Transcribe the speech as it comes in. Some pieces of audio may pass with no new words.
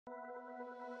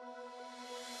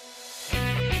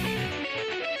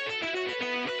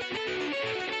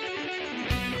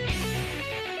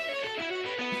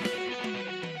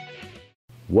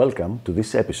Welcome to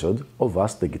this episode of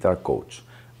Ask the Guitar Coach,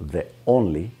 the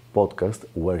only podcast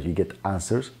where you get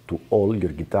answers to all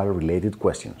your guitar-related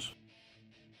questions.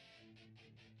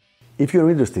 If you're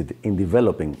interested in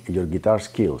developing your guitar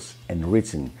skills and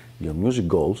reaching your music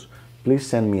goals, please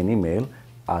send me an email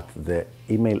at the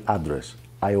email address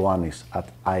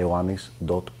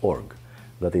ioannis@ioannis.org.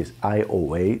 That is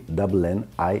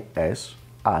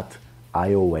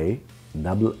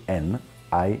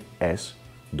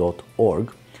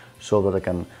ioannis@ioannis.org, so that I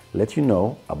can let you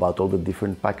know about all the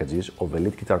different packages of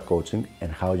elite guitar coaching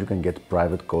and how you can get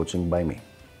private coaching by me.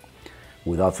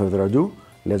 Without further ado,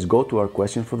 let's go to our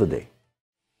question for the day.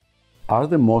 Are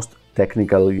the most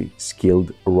technically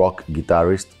skilled rock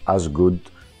guitarists as good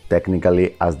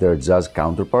technically as their jazz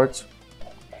counterparts?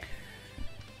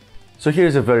 So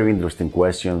here's a very interesting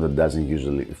question that doesn't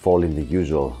usually fall in the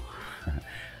usual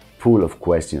pool of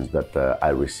questions that I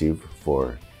receive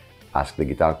for Ask the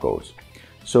Guitar Coach.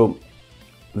 So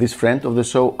this friend of the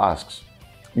show asks,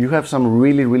 you have some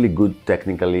really good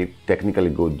technically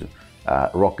good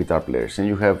rock guitar players, and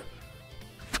you have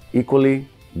equally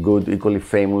good, equally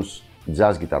famous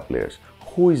jazz guitar players.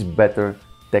 Who is better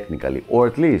technically, or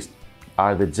at least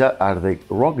are the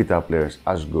rock guitar players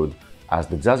as good as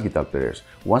the jazz guitar players?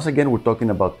 Once again, we're talking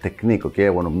about technique, okay?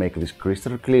 I want to make this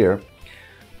crystal clear,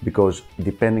 because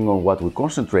depending on what we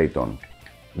concentrate on,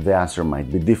 the answer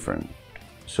might be different.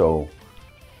 So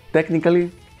technically,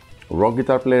 rock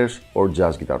guitar players or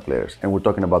jazz guitar players, and we're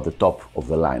talking about the top of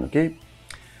the line, okay?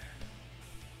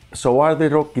 So are the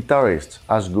rock guitarists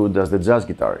as good as the jazz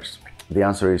guitarists? The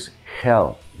answer is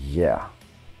hell yeah.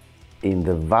 In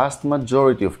the vast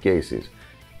majority of cases,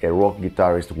 a rock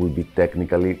guitarist will be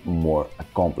technically more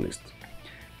accomplished.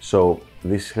 So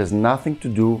this has nothing to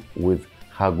do with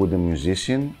how good a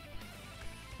musician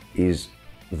is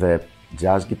the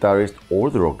jazz guitarist or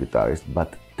the rock guitarist,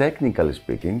 but technically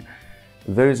speaking,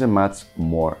 there is a much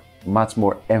more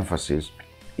emphasis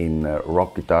in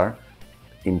rock guitar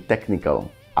in technical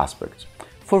aspects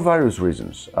for various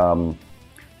reasons.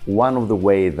 One of the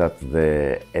ways that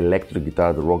the electric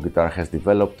guitar, the rock guitar, has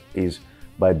developed is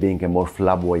by being a more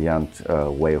flamboyant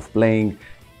way of playing,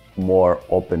 more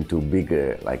open to big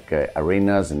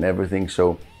arenas and everything.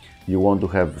 So you want to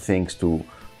have things to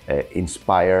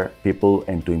inspire people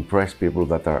and to impress people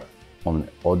that are on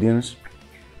audience.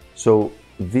 So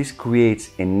this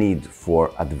creates a need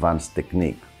for advanced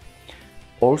technique.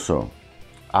 Also,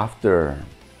 after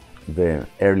the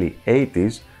early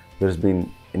 80s, there's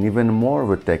been an even more of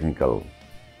a technical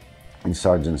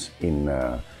insurgence in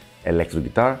electric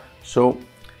guitar. So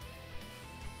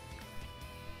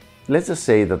let's just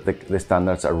say that the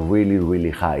standards are really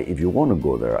high. If you want to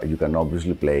go there, you can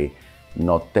obviously play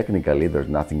not technically, there's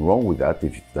nothing wrong with that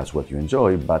if that's what you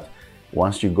enjoy, but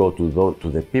once you go to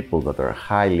the people that are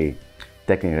highly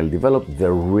technically developed,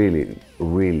 they're really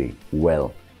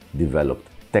well developed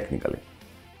technically.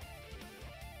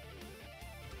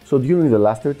 So during the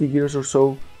last 30 years or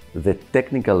so, the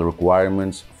technical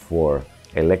requirements for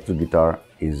electric guitar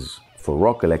is for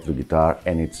rock electric guitar,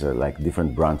 and it's like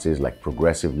different branches like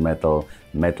progressive metal,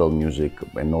 metal music,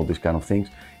 and all these kind of things.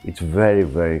 It's very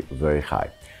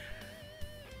high.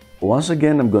 Once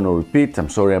again, I'm going to repeat, I'm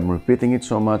sorry I'm repeating it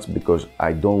so much, because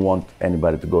I don't want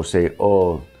anybody to go say,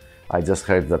 oh, I just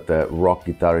heard that rock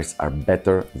guitarists are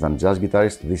better than jazz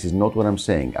guitarists. This is not what I'm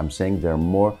saying. I'm saying they're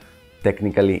more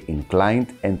technically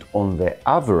inclined, and on the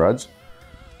average,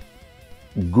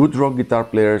 good rock guitar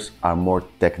players are more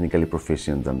technically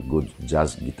proficient than good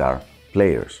jazz guitar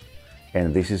players.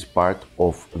 And this is part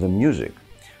of the music.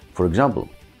 For example,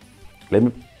 let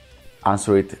me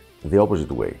answer it the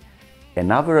opposite way. An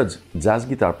average jazz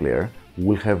guitar player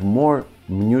will have more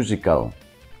musical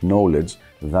knowledge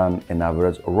than an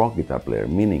average rock guitar player,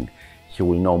 meaning he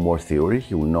will know more theory,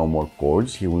 he will know more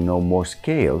chords, he will know more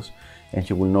scales, and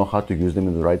he will know how to use them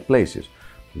in the right places.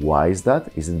 Why is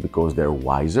that? Is it because they're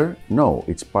wiser? No,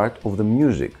 it's part of the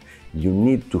music. You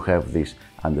need to have this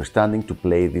understanding to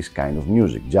play this kind of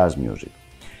music, jazz music.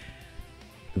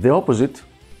 The opposite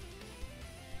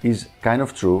is kind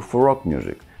of true for rock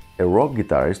music. A rock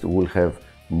guitarist will have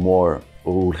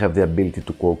the ability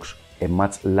to coax a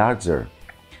much larger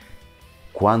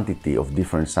quantity of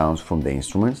different sounds from the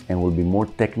instruments, and will be more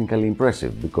technically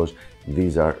impressive, because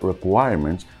these are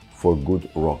requirements for good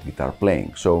rock guitar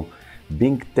playing. So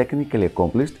being technically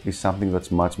accomplished is something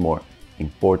that's much more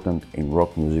important in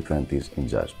rock music than it is in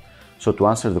jazz. So to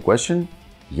answer the question,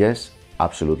 yes,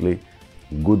 absolutely,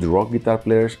 good rock guitar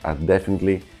players are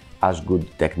definitely as good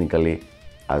technically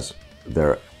as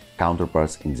their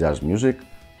counterparts in jazz music,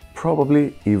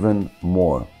 probably even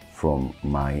more from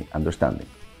my understanding.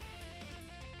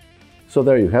 So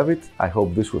there you have it. I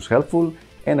hope this was helpful,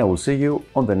 and I will see you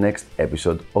on the next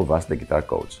episode of Ask the Guitar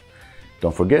Coach.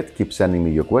 Don't forget, keep sending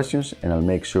me your questions and I'll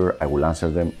make sure I will answer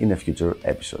them in a future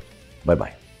episode. Bye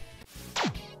bye.